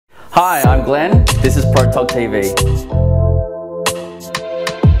Hi, I'm Glenn. This is PROtog TV.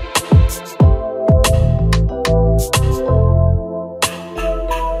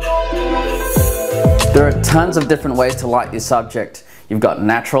 There are tons of different ways to light your subject. You've got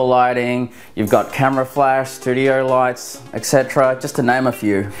natural lighting, you've got camera flash, studio lights, etc. just to name a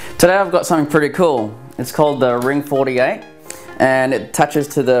few. Today I've got something pretty cool. It's called the Ring48 and it attaches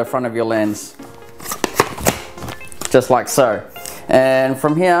to the front of your lens. Just like so. And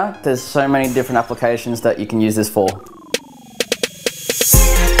from here, there's so many different applications that you can use this for.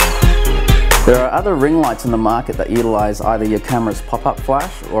 There are other ring lights on the market that utilize either your camera's pop-up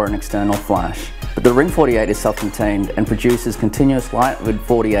flash or an external flash. But the Ring48 is self-contained and produces continuous light with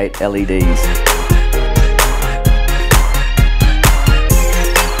 48 LEDs.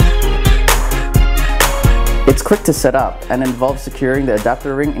 It's quick to set up and involves securing the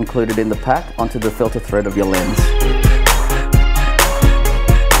adapter ring included in the pack onto the filter thread of your lens.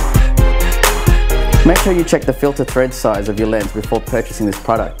 Make sure you check the filter thread size of your lens before purchasing this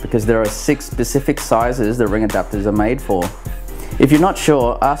product because there are 6 specific sizes the ring adapters are made for. If you're not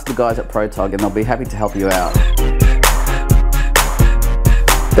sure, ask the guys at PROtog and they'll be happy to help you out.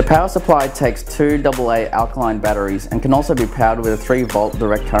 The power supply takes 2 AA alkaline batteries and can also be powered with a 3-volt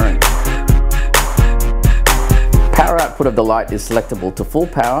direct current. Power output of the light is selectable to full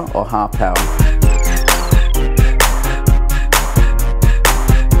power or half power.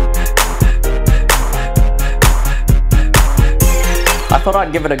 I thought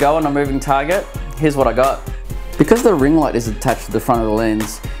I'd give it a go on a moving target. Here's what I got. Because the ring light is attached to the front of the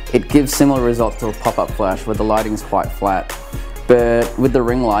lens, it gives similar results to a pop-up flash where the lighting is quite flat. But with the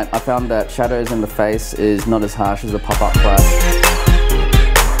ring light, I found that shadows in the face is not as harsh as a pop-up flash.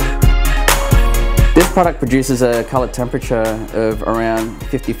 This product produces a color temperature of around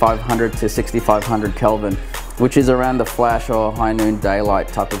 5500 to 6500 Kelvin, which is around the flash or high noon daylight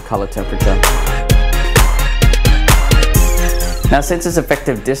type of color temperature. Now, since its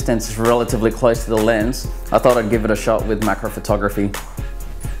effective distance is relatively close to the lens, I thought I'd give it a shot with macro photography.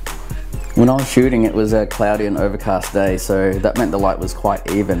 When I was shooting, it was a cloudy and overcast day, so that meant the light was quite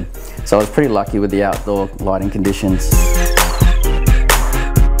even. So I was pretty lucky with the outdoor lighting conditions.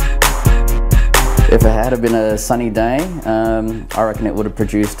 If it had been a sunny day, I reckon it would have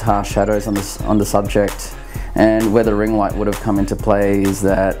produced harsh shadows on the subject. And where the ring light would have come into play is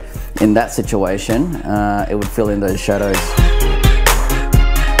that in that situation, it would fill in those shadows.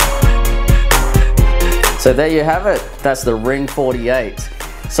 So there you have it, that's the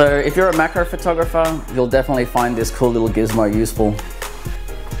Ring48. So if you're a macro photographer, you'll definitely find this cool little gizmo useful.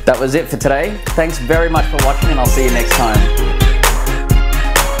 That was it for today. Thanks very much for watching and I'll see you next time.